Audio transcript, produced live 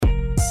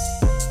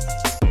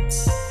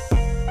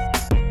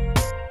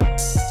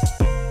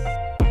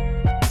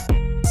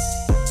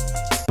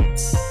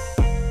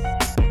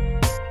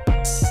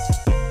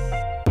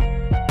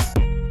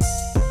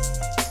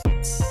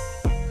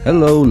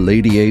Hello,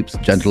 lady apes,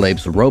 gentle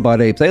apes, robot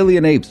apes,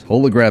 alien apes,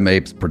 hologram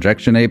apes,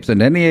 projection apes, and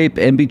any ape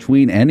in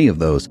between any of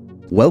those.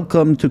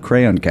 Welcome to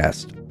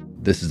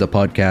Crayoncast. This is a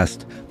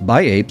podcast by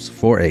apes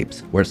for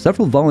apes, where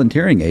several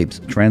volunteering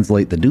apes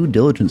translate the due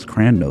diligence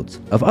crayon notes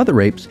of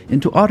other apes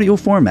into audio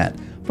format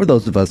for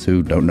those of us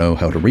who don't know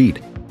how to read.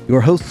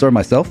 Your hosts are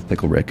myself,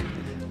 Pickle Rick,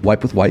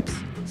 Wipe with Wipes,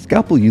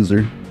 Scalpel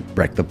User,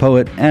 Breck the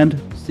Poet,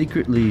 and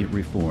Secretly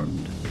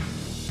Reformed.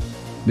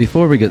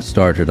 Before we get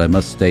started, I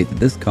must state that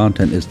this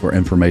content is for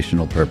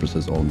informational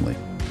purposes only.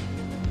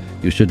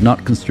 You should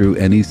not construe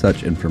any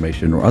such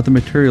information or other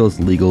material as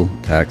legal,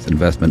 tax,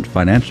 investment,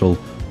 financial,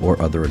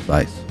 or other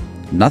advice.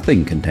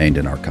 Nothing contained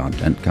in our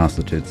content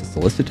constitutes a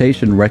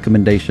solicitation,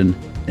 recommendation,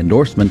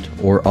 endorsement,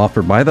 or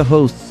offer by the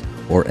hosts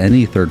or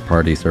any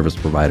third-party service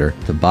provider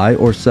to buy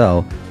or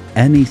sell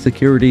any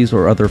securities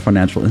or other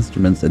financial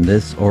instruments in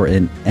this or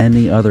in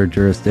any other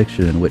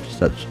jurisdiction in which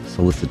such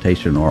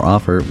solicitation or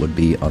offer would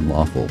be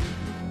unlawful.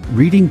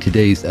 Reading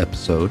today's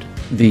episode,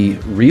 the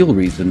real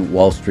reason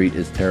Wall Street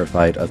is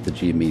terrified of the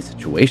GME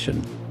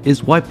situation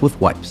is Wipe with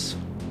Wipes.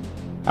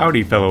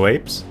 Howdy, fellow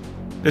apes.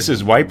 This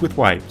is Wipe with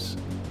Wipes.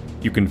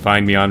 You can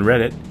find me on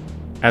Reddit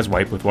as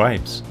Wipe with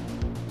Wipes.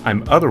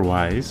 I'm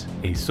otherwise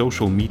a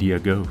social media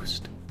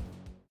ghost.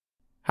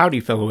 Howdy,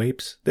 fellow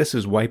apes. This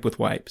is Wipe with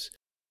Wipes,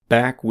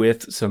 back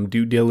with some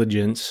due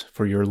diligence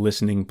for your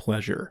listening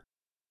pleasure.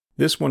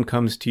 This one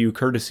comes to you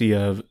courtesy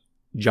of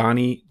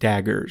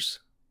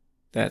JohnnyDagger's.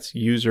 That's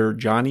user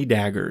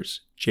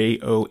JohnnyDagger's,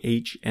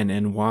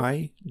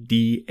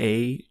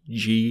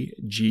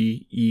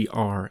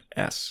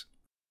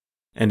 JohnnyDaggers.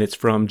 And it's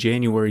from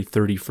January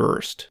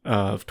 31st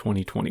of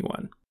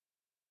 2021.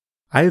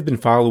 I have been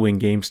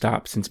following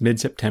Gamestop since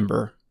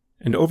mid-September,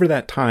 and over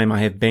that time I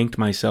have banked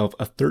myself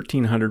a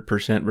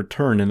 1,300%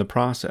 return in the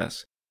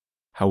process.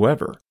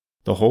 However,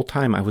 the whole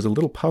time I was a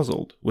little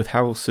puzzled with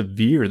how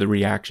severe the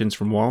reactions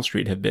from Wall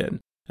Street have been,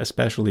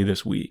 especially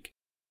this week.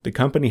 The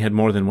company had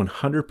more than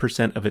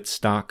 100% of its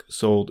stock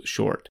sold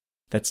short.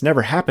 That's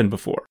never happened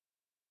before.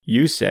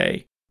 You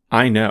say,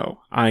 I know,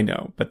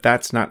 but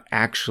that's not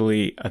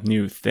actually a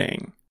new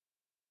thing.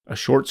 A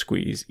short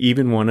squeeze,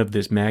 even one of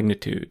this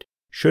magnitude,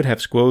 should have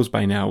squoze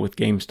by now with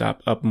GameStop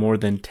up more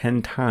than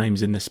 10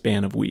 times in the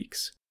span of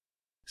weeks.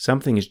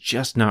 Something is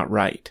just not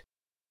right.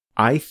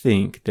 I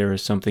think there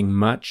is something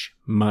much,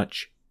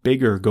 much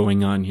bigger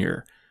going on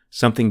here.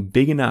 Something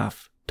big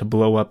enough to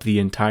blow up the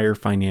entire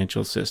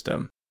financial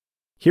system.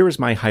 Here is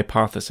my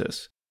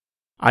hypothesis.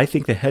 I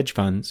think the hedge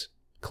funds,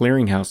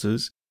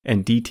 clearinghouses,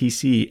 and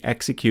DTC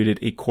executed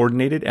a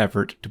coordinated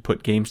effort to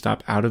put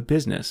GameStop out of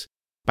business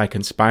by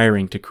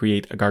conspiring to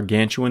create a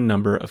gargantuan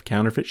number of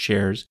counterfeit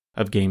shares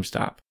of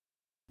GameStop,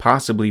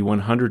 possibly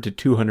 100 to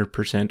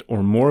 200%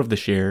 or more of the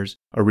shares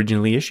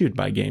originally issued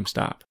by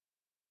GameStop.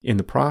 In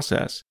the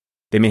process,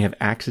 they may have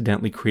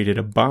accidentally created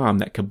a bomb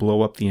that could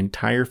blow up the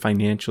entire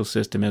financial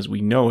system as we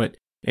know it,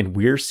 and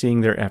we're seeing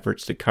their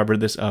efforts to cover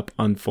this up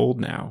unfold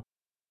now.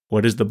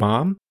 What is the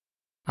bomb?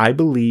 I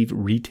believe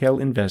retail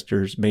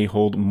investors may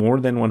hold more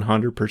than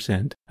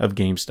 100% of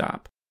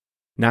GameStop.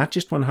 Not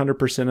just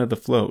 100% of the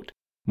float,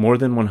 more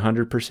than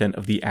 100%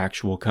 of the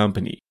actual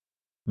company.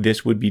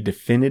 This would be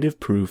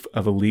definitive proof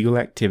of illegal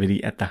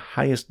activity at the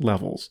highest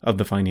levels of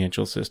the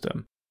financial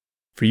system.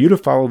 For you to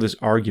follow this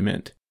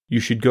argument, you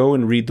should go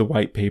and read the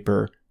white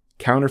paper,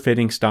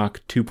 Counterfeiting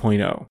Stock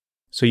 2.0,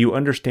 so you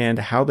understand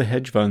how the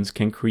hedge funds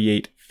can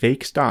create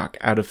fake stock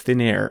out of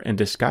thin air and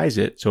disguise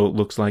it so it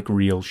looks like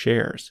real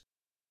shares.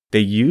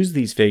 They use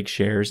these fake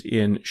shares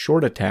in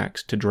short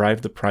attacks to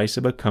drive the price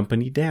of a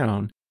company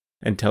down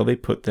until they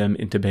put them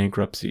into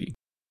bankruptcy.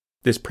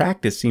 This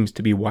practice seems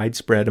to be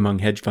widespread among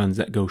hedge funds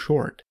that go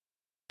short.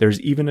 There's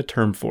even a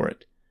term for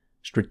it.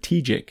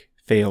 Strategic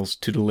fails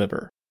to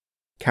deliver.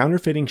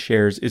 Counterfeiting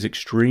shares is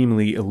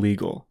extremely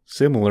illegal,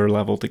 similar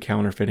level to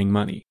counterfeiting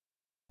money.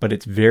 But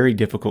it's very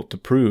difficult to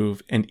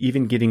prove, and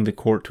even getting the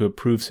court to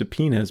approve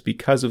subpoenas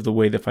because of the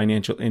way the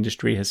financial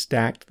industry has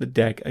stacked the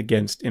deck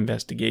against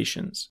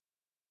investigations.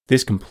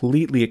 This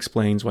completely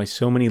explains why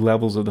so many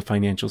levels of the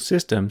financial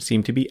system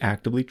seem to be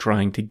actively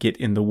trying to get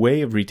in the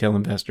way of retail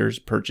investors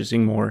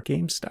purchasing more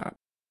GameStop.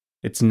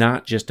 It's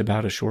not just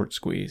about a short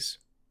squeeze.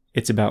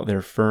 It's about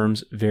their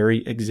firm's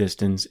very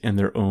existence and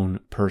their own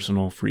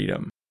personal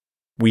freedom.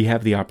 We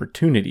have the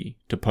opportunity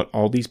to put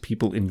all these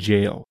people in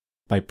jail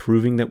by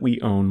proving that we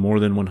own more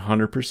than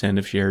 100%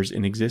 of shares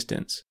in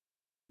existence.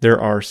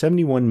 There are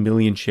 71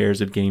 million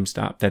shares of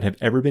GameStop that have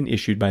ever been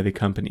issued by the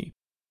company.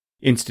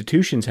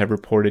 Institutions have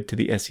reported to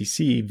the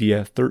SEC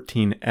via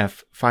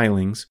 13F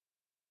filings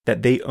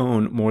that they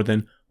own more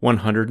than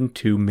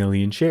 102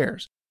 million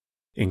shares,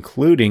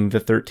 including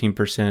the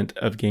 13%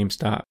 of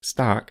GameStop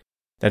stock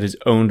that is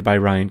owned by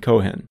Ryan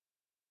Cohen.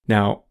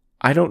 Now,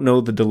 I don't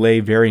know the delay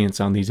variance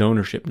on these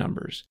ownership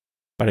numbers,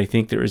 but I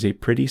think there is a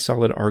pretty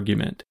solid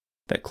argument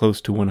that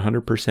close to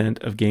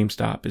 100% of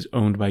GameStop is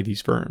owned by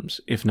these firms,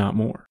 if not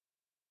more.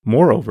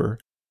 Moreover,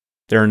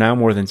 there are now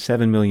more than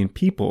 7 million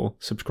people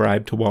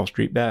subscribed to Wall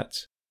Street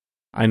Bets.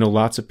 I know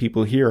lots of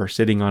people here are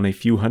sitting on a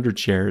few hundred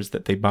shares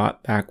that they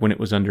bought back when it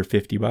was under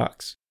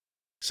 $50.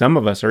 Some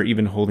of us are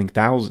even holding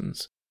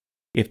thousands.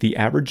 If the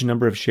average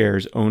number of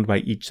shares owned by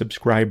each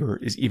subscriber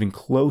is even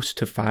close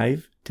to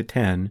 5 to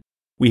 10,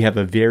 we have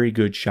a very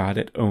good shot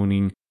at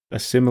owning a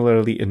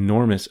similarly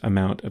enormous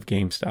amount of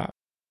GameStop.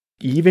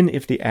 Even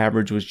if the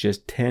average was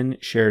just 10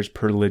 shares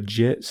per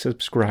legit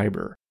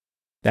subscriber,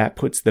 that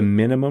puts the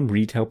minimum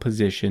retail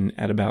position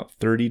at about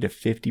 30 to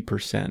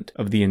 50%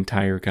 of the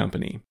entire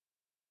company.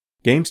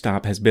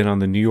 GameStop has been on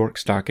the New York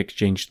Stock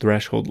Exchange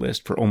threshold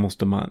list for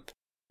almost a month.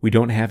 We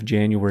don't have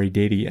January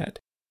data yet,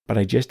 but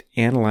I just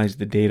analyzed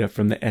the data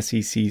from the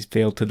SEC's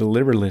failed to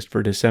deliver list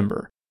for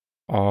December,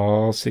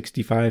 all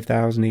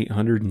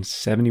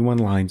 65,871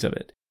 lines of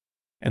it,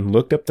 and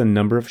looked up the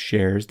number of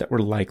shares that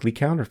were likely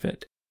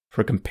counterfeit.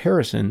 For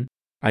comparison,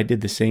 I did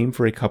the same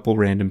for a couple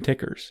random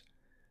tickers.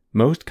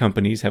 Most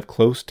companies have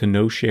close to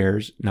no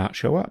shares not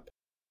show up.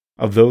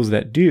 Of those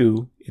that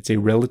do, it's a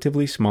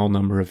relatively small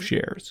number of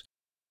shares.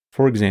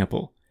 For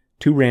example,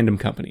 2 random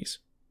companies.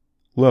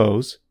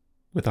 Lowe's,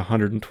 with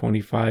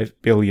 125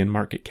 billion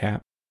market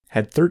cap,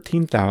 had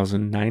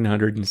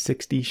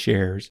 13,960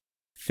 shares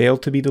fail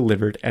to be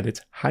delivered at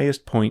its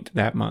highest point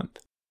that month.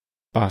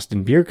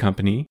 Boston Beer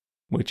Company,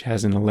 which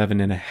has an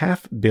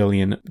 $11.5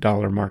 billion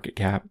market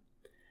cap,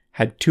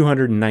 had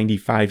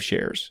 295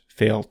 shares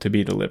fail to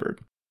be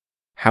delivered.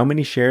 How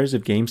many shares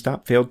of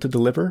GameStop failed to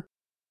deliver?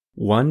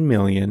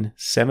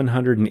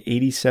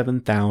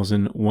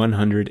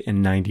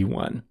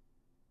 1,787,191.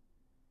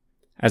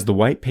 As the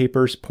white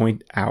papers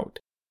point out,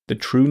 the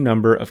true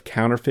number of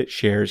counterfeit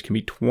shares can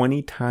be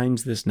 20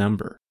 times this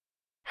number.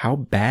 How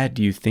bad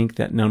do you think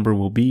that number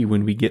will be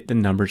when we get the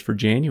numbers for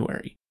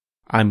January?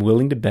 I'm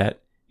willing to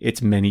bet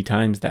it's many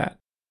times that.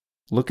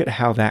 Look at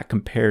how that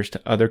compares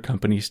to other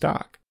company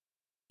stock.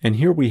 And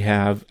here we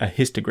have a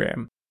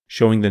histogram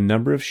showing the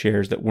number of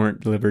shares that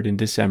weren't delivered in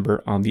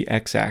December on the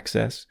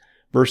x-axis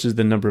versus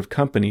the number of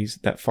companies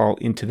that fall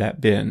into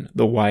that bin,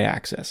 the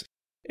y-axis.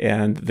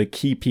 And the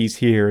key piece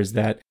here is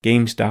that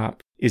GameStop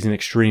is an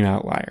extreme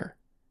outlier.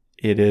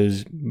 It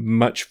is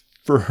much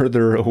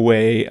further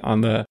away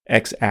on the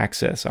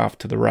x-axis off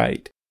to the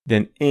right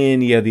than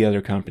any of the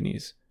other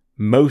companies.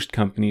 Most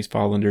companies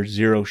fall under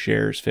 0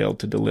 shares failed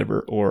to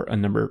deliver or a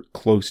number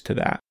close to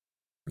that.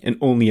 And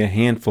only a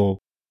handful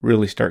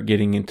really start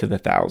getting into the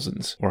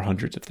thousands or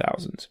hundreds of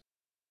thousands.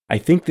 I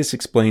think this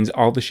explains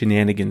all the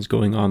shenanigans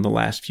going on the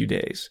last few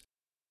days.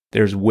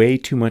 There's way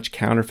too much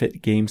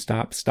counterfeit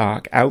GameStop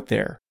stock out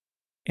there,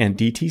 and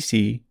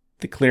DTC,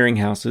 the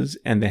clearinghouses,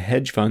 and the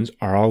hedge funds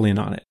are all in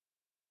on it.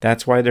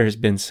 That's why there has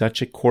been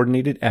such a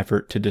coordinated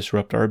effort to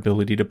disrupt our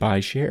ability to buy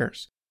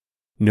shares.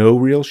 No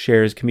real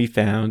shares can be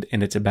found,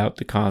 and it's about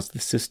to cause the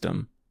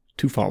system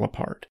to fall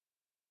apart.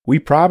 We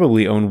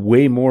probably own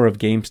way more of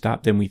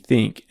GameStop than we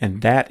think,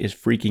 and that is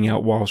freaking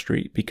out Wall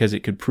Street because it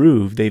could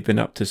prove they've been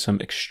up to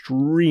some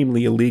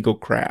extremely illegal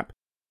crap,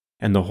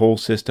 and the whole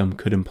system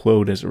could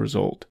implode as a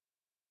result.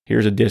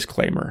 Here's a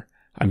disclaimer.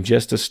 I'm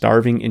just a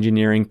starving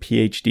engineering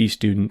PhD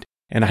student,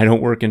 and I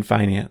don't work in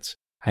finance.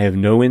 I have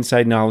no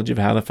inside knowledge of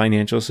how the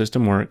financial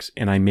system works,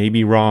 and I may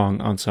be wrong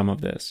on some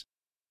of this.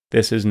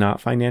 This is not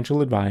financial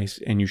advice,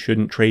 and you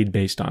shouldn't trade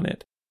based on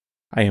it.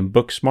 I am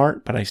book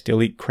smart, but I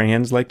still eat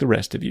crayons like the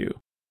rest of you.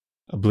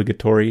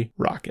 Obligatory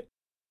rocket.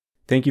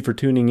 Thank you for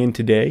tuning in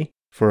today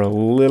for a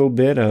little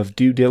bit of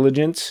due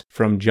diligence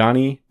from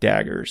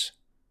JohnnyDagger's.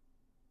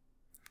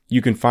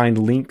 You can find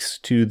links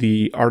to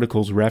the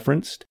articles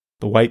referenced,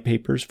 the white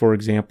papers, for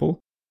example.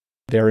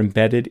 They're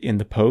embedded in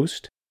the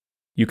post.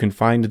 You can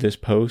find this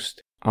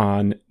post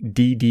on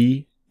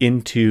DD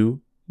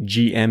into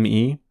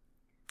GME.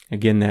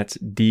 Again, that's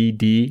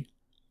DDINTOGME.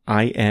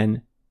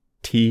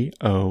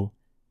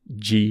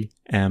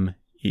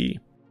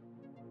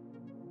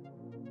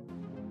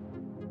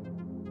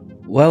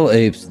 Well,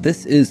 Apes,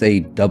 this is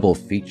a double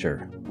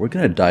feature. We're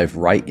going to dive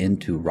right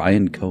into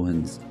Ryan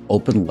Cohen's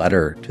open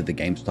letter to the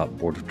GameStop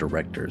board of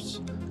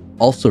directors,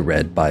 also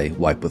read by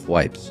Wipe with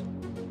Wipes.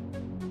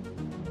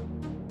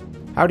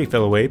 Howdy,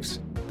 fellow apes.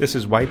 This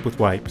is Wipe with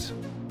Wipes.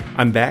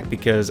 I'm back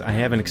because I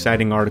have an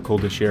exciting article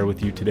to share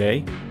with you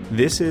today.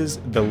 This is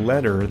the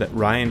letter that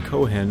Ryan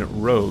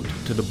Cohen wrote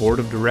to the board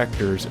of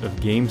directors of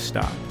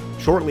GameStop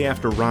shortly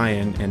after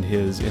Ryan and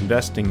his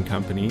investing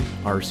company,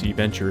 RC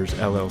Ventures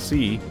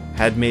LLC,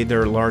 had made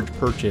their large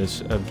purchase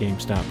of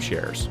GameStop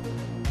shares.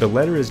 The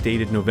letter is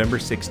dated November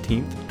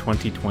 16th,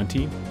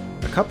 2020.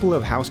 A couple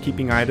of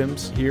housekeeping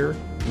items here.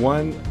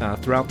 One,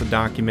 throughout the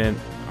document,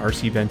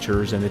 RC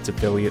Ventures and its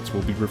affiliates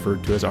will be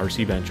referred to as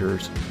RC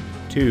Ventures.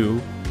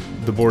 Two,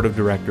 the board of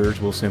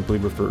directors will simply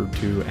refer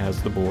to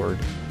as the board,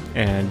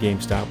 and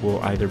GameStop will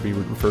either be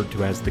referred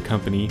to as the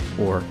company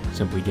or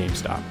simply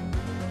GameStop.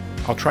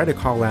 I'll try to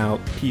call out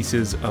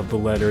pieces of the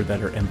letter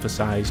that are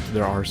emphasized.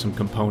 There are some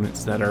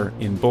components that are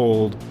in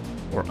bold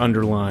or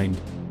underlined,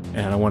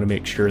 and I want to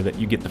make sure that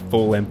you get the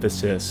full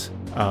emphasis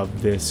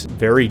of this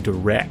very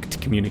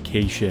direct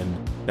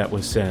communication that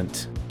was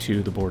sent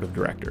to the board of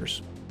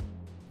directors.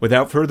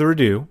 Without further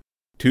ado,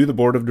 to the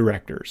board of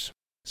directors.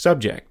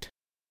 Subject: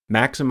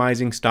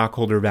 maximizing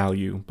stockholder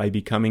value by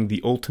becoming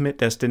the ultimate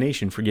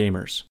destination for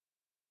gamers.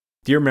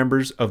 Dear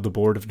members of the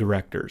Board of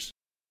Directors,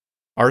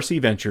 RC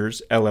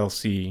Ventures,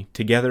 LLC,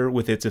 together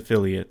with its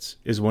affiliates,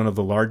 is one of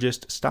the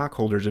largest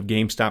stockholders of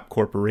Gamestop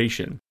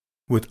Corporation,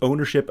 with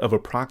ownership of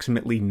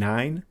approximately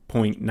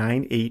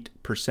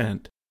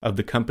 9.98% of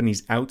the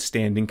company's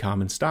outstanding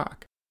common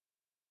stock.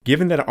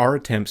 Given that our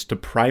attempts to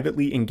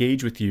privately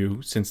engage with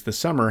you since the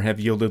summer have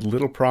yielded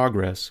little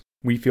progress,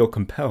 we feel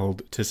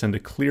compelled to send a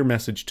clear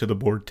message to the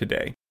board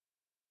today.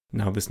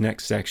 Now this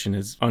next section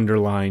is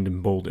underlined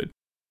and bolded.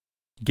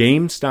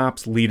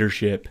 GameStop's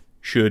leadership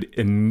should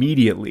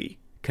immediately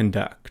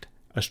conduct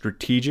a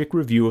strategic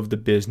review of the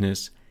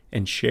business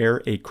and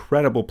share a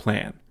credible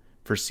plan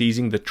for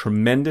seizing the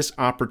tremendous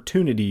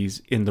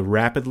opportunities in the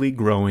rapidly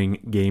growing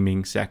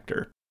gaming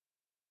sector.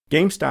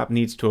 GameStop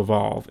needs to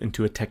evolve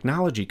into a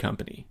technology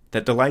company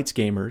that delights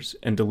gamers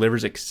and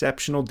delivers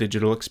exceptional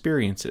digital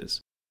experiences,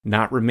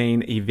 not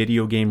remain a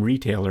video game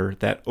retailer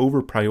that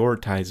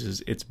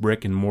over-prioritizes its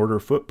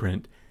brick-and-mortar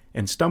footprint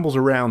and stumbles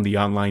around the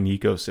online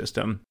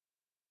ecosystem.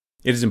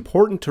 It is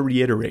important to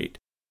reiterate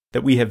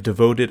that we have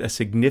devoted a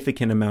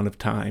significant amount of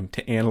time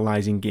to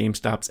analyzing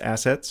GameStop's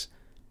assets,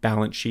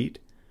 balance sheet,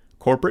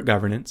 corporate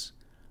governance,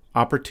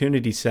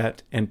 opportunity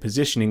set, and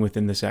positioning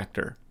within the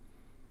sector.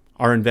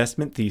 Our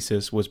investment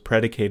thesis was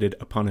predicated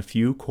upon a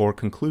few core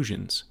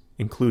conclusions,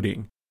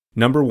 including: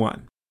 Number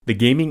 1, the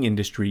gaming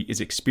industry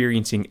is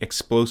experiencing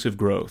explosive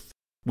growth,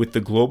 with the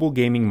global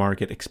gaming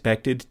market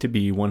expected to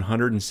be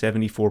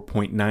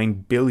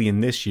 $174.9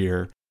 billion this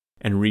year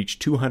and reach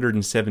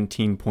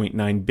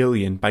 $217.9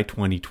 billion by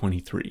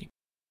 2023.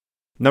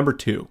 Number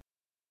 2,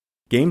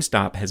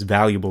 GameStop has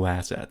valuable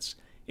assets,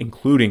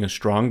 including a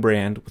strong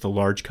brand with a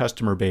large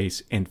customer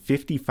base and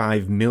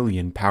 55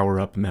 million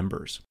power-up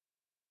members.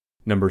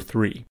 Number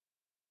 3,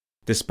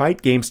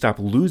 despite GameStop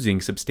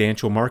losing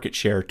substantial market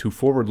share to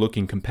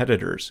forward-looking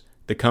competitors,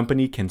 the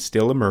company can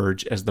still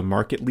emerge as the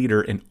market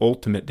leader and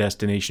ultimate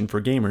destination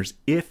for gamers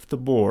if the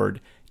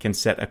board can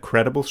set a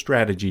credible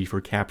strategy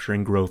for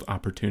capturing growth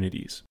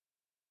opportunities.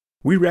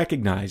 We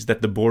recognize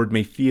that the board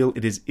may feel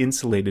it is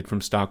insulated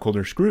from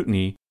stockholder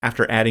scrutiny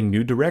after adding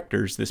new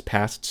directors this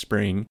past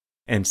spring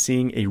and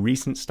seeing a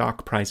recent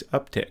stock price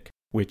uptick,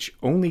 which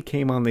only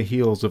came on the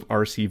heels of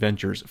RC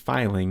Ventures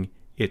filing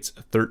its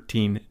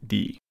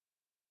 13D.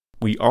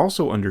 We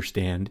also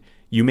understand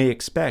you may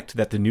expect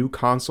that the new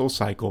console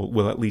cycle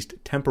will at least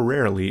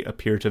temporarily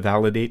appear to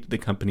validate the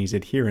company's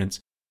adherence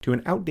to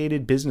an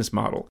outdated business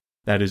model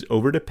that is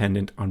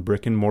overdependent on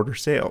brick-and-mortar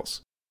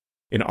sales.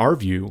 In our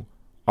view,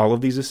 all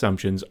of these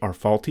assumptions are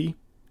faulty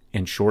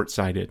and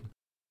short-sighted.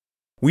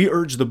 We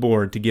urge the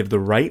board to give the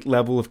right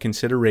level of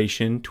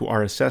consideration to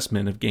our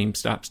assessment of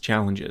GameStop's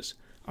challenges,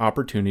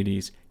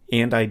 opportunities,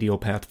 and ideal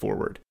path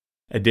forward.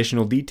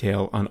 Additional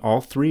detail on all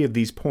 3 of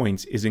these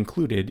points is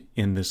included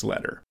in this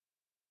letter.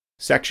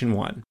 Section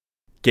 1.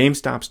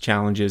 GameStop's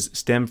challenges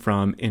stem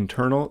from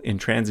internal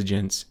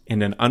intransigence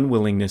and an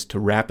unwillingness to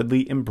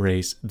rapidly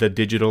embrace the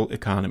digital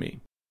economy.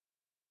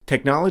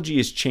 Technology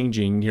is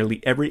changing nearly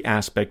every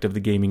aspect of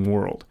the gaming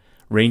world,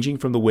 ranging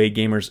from the way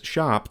gamers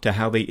shop to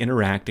how they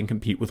interact and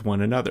compete with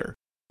one another.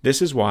 This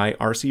is why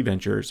RC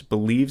Ventures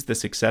believes the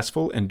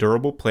successful and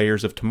durable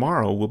players of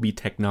tomorrow will be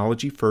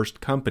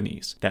technology-first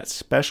companies that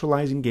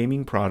specialize in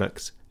gaming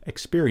products,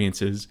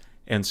 experiences,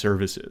 and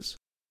services.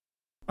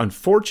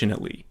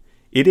 Unfortunately,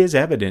 it is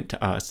evident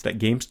to us that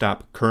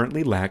GameStop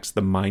currently lacks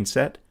the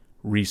mindset,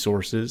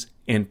 resources,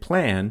 and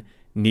plan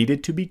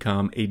needed to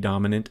become a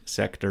dominant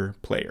sector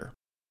player.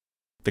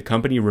 The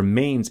company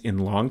remains in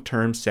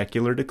long-term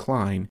secular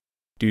decline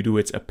due to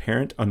its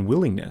apparent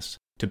unwillingness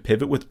to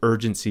pivot with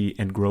urgency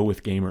and grow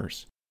with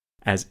gamers.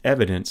 As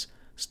evidence,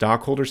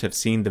 stockholders have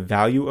seen the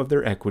value of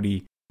their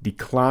equity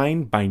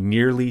decline by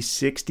nearly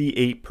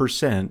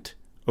 68%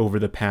 over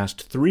the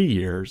past 3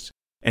 years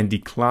and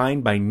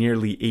decline by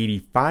nearly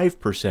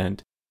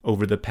 85%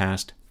 over the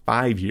past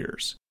 5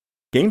 years.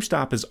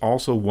 GameStop is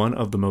also one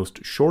of the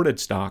most shorted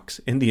stocks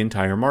in the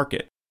entire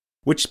market,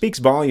 which speaks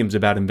volumes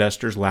about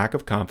investors' lack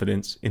of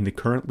confidence in the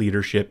current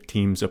leadership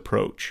team's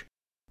approach.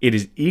 It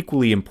is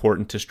equally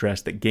important to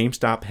stress that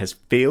GameStop has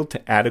failed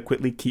to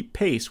adequately keep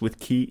pace with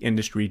key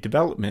industry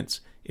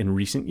developments in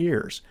recent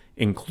years,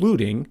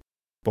 including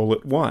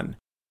Bullet 1,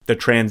 the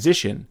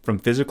transition from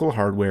physical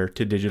hardware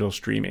to digital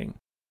streaming.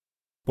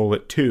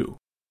 Bullet 2,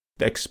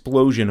 the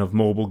explosion of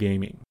mobile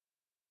gaming.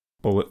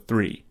 Bullet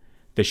 3,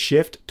 the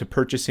shift to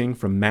purchasing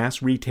from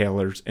mass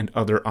retailers and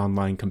other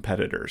online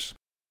competitors.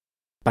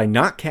 By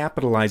not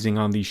capitalizing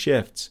on these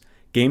shifts,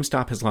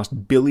 GameStop has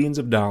lost billions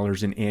of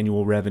dollars in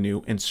annual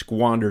revenue and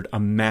squandered a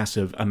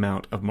massive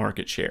amount of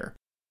market share.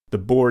 The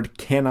board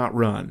cannot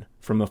run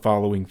from the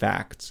following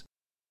facts.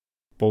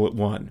 Bullet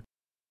 1.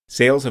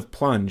 Sales have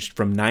plunged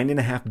from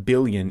 $9.5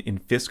 billion in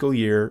fiscal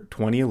year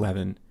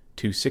 2011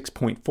 to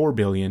 $6.4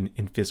 billion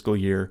in fiscal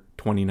year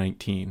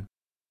 2019.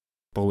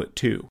 Bullet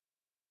 2.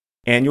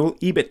 Annual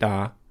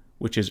EBITDA,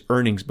 which is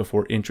earnings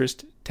before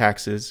interest,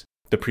 taxes,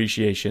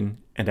 depreciation,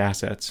 and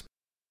assets,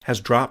 has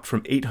dropped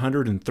from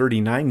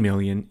 $839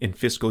 million in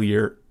fiscal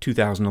year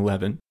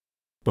 2011,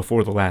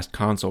 before the last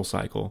console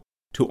cycle,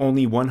 to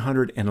only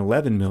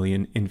 $111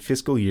 million in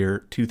fiscal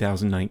year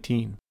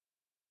 2019.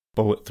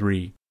 Bullet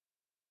 3.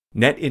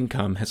 Net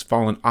income has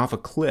fallen off a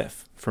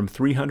cliff from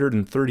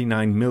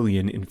 $339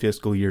 million in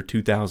fiscal year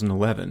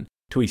 2011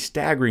 to a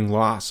staggering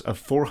loss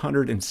of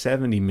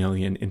 $470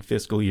 million in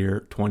fiscal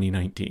year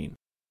 2019.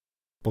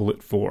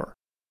 Bullet 4.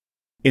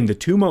 In the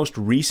two most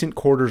recent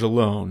quarters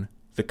alone,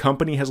 the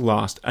company has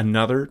lost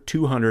another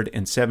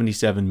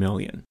 $277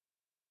 million.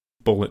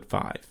 Bullet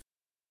 5.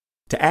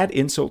 To add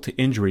insult to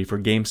injury for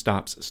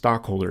GameStop's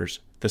stockholders,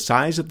 the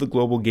size of the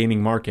global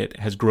gaming market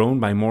has grown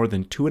by more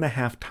than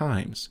 2.5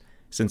 times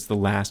since the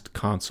last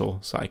console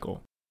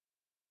cycle.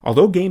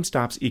 Although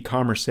GameStop's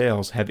e-commerce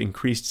sales have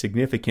increased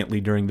significantly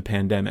during the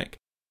pandemic,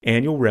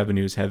 annual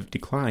revenues have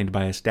declined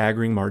by a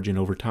staggering margin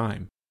over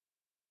time.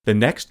 The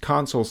next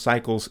console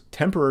cycle's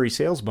temporary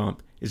sales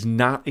bump is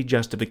not a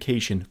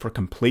justification for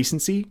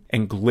complacency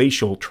and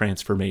glacial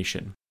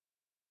transformation.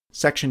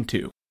 Section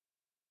 2.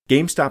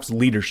 GameStop's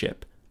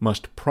leadership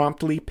must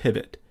promptly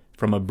pivot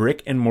from a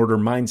brick-and-mortar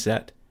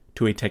mindset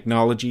to a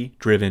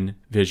technology-driven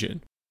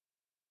vision.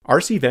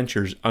 RC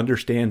Ventures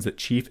understands that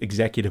Chief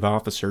Executive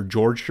Officer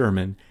George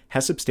Sherman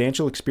has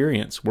substantial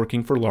experience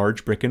working for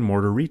large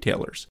brick-and-mortar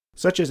retailers,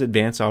 such as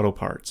Advance Auto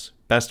Parts,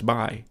 Best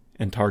Buy,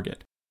 and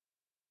Target.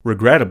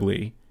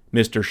 Regrettably,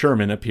 Mr.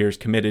 Sherman appears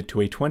committed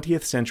to a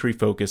 20th century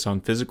focus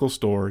on physical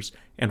stores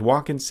and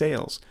walk-in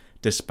sales,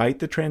 despite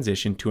the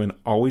transition to an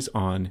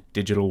always-on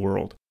digital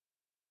world.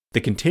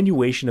 The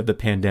continuation of the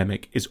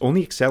pandemic is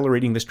only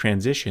accelerating this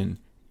transition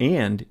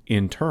and,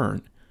 in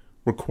turn,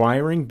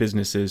 requiring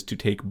businesses to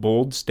take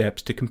bold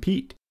steps to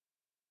compete.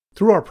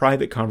 Through our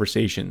private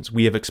conversations,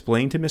 we have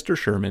explained to Mr.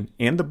 Sherman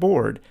and the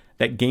board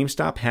that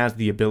GameStop has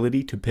the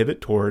ability to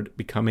pivot toward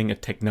becoming a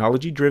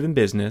technology-driven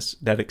business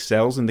that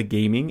excels in the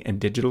gaming and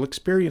digital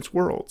experience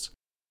worlds.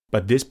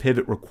 But this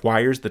pivot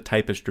requires the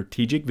type of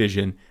strategic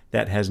vision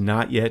that has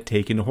not yet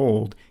taken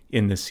hold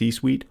in the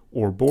C-suite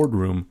or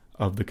boardroom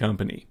of the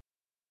company.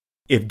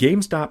 If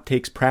GameStop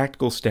takes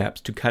practical steps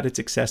to cut its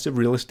excessive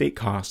real estate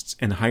costs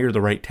and hire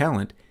the right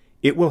talent,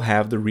 it will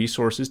have the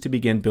resources to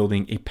begin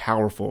building a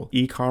powerful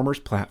e-commerce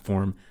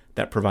platform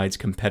that provides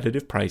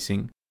competitive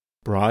pricing,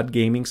 broad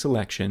gaming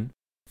selection,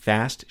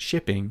 fast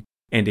shipping,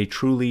 and a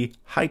truly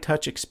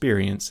high-touch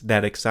experience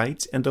that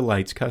excites and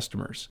delights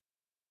customers.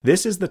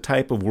 This is the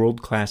type of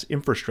world-class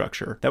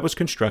infrastructure that was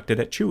constructed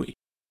at Chewy,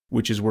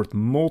 which is worth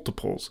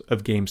multiples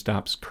of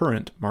GameStop's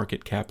current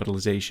market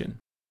capitalization.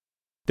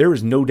 There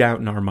is no doubt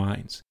in our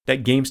minds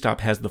that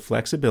GameStop has the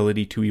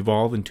flexibility to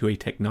evolve into a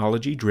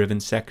technology-driven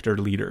sector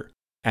leader.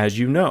 As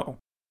you know,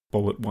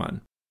 Bullet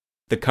 1,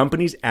 the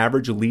company's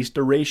average lease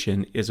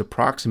duration is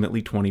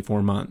approximately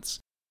 24 months.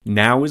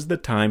 Now is the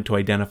time to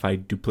identify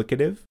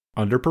duplicative,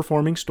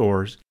 underperforming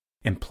stores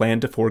and plan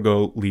to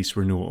forego lease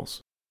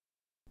renewals.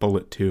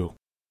 Bullet 2.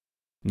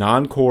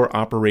 Non-core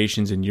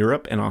operations in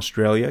Europe and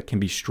Australia can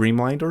be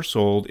streamlined or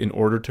sold in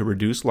order to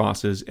reduce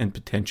losses and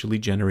potentially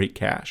generate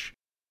cash.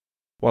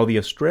 While the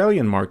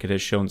Australian market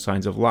has shown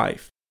signs of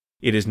life,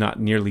 it is not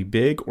nearly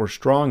big or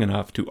strong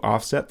enough to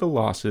offset the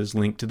losses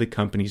linked to the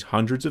company's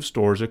hundreds of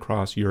stores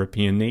across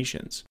European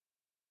nations.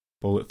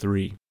 Bullet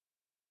 3.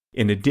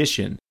 In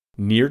addition,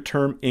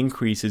 near-term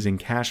increases in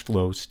cash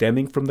flow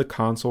stemming from the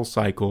console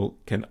cycle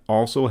can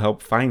also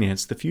help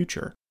finance the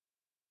future,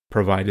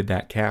 provided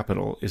that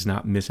capital is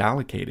not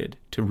misallocated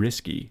to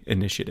risky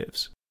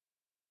initiatives.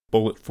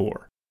 Bullet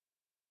 4.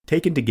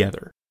 Taken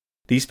together,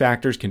 these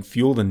factors can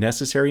fuel the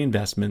necessary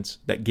investments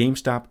that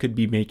GameStop could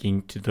be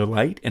making to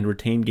delight and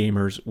retain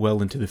gamers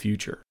well into the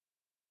future.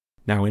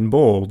 Now in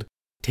bold,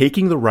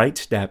 taking the right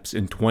steps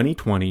in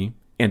 2020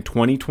 and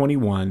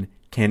 2021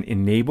 can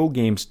enable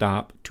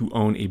GameStop to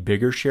own a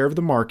bigger share of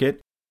the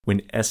market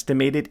when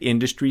estimated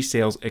industry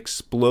sales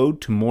explode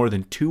to more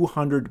than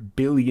 $200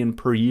 billion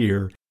per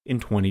year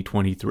in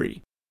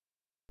 2023.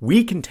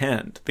 We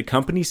contend the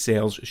company's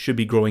sales should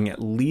be growing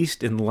at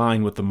least in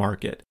line with the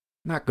market,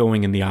 not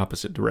going in the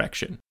opposite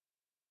direction.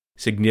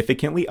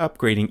 Significantly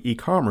upgrading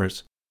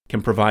e-commerce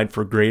can provide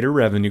for greater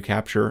revenue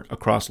capture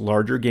across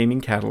larger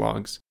gaming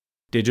catalogs,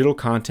 digital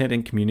content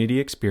and community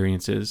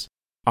experiences,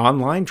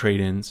 online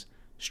trade-ins,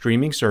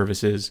 streaming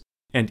services,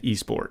 and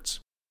esports.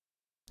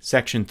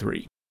 Section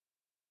 3.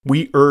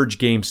 We urge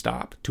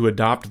GameStop to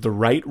adopt the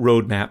right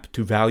roadmap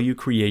to value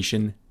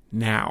creation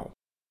now.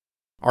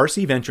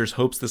 RC Ventures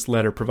hopes this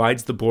letter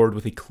provides the board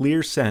with a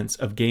clear sense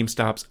of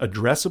GameStop's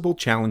addressable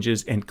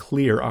challenges and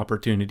clear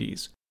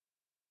opportunities.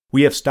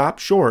 We have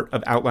stopped short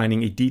of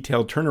outlining a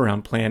detailed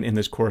turnaround plan in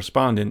this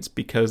correspondence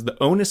because the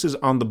onus is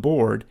on the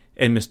board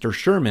and Mr.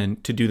 Sherman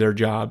to do their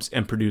jobs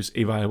and produce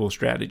a viable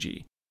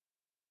strategy.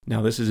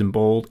 Now this is in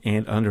bold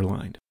and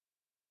underlined.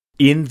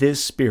 In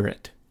this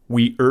spirit,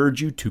 we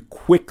urge you to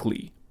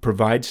quickly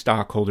provide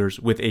stockholders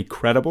with a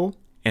credible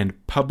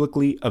and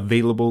publicly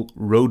available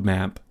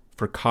roadmap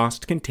for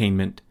cost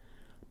containment,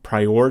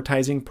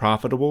 prioritizing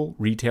profitable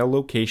retail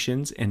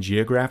locations and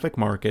geographic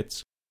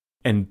markets,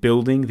 and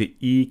building the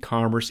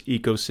e-commerce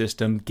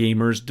ecosystem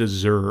gamers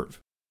deserve.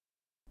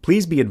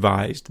 Please be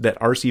advised that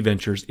RC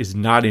Ventures is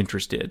not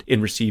interested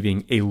in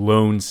receiving a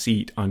lone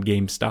seat on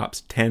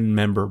GameStop's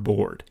 10-member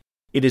board.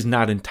 It is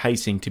not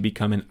enticing to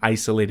become an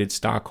isolated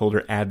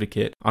stockholder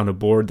advocate on a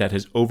board that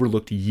has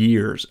overlooked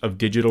years of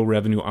digital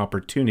revenue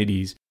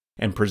opportunities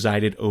and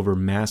presided over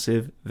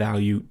massive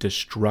value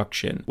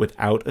destruction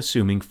without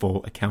assuming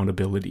full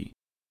accountability.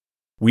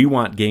 We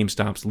want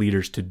GameStop's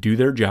leaders to do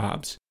their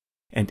jobs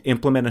and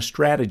implement a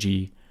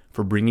strategy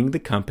for bringing the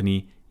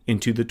company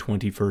into the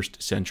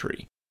 21st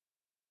century.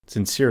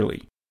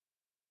 Sincerely,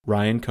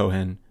 Ryan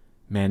Cohen,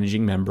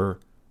 Managing Member,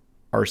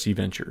 RC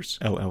Ventures,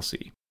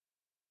 LLC.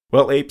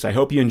 Well, apes, I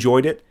hope you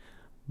enjoyed it.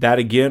 That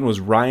again was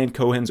Ryan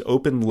Cohen's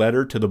open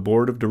letter to the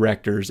board of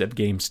directors at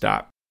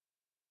GameStop.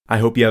 I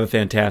hope you have a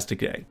fantastic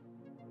day.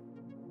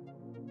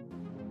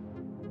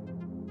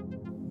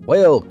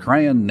 Well,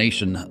 Crayon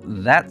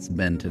Nation, that's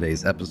been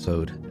today's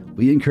episode.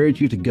 We encourage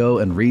you to go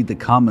and read the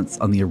comments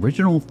on the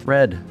original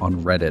thread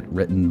on Reddit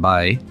written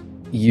by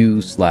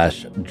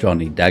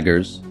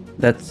u/JohnnyDagger's.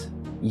 That's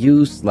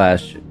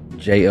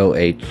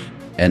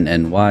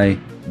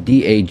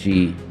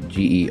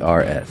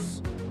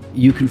u/JohnnyDagger's.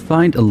 You can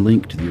find a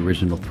link to the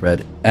original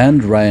thread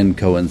and Ryan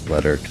Cohen's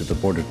letter to the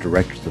board of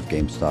directors of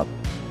GameStop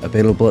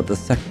available at the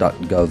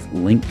sec.gov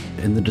link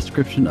in the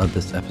description of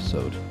this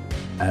episode.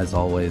 As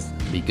always,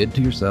 be good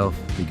to yourself,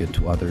 be good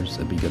to others,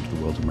 and be good to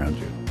the world around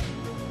you.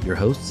 Your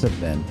hosts have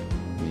been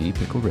me,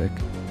 Pickle Rick,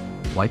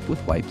 Wipe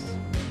with Wipes,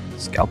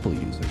 Scalpel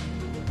User,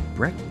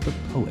 Breck the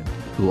Poet,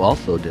 who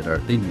also did our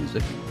theme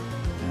music,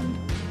 and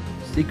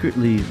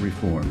Secretly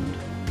Reformed.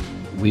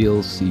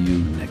 We'll see you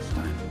next time.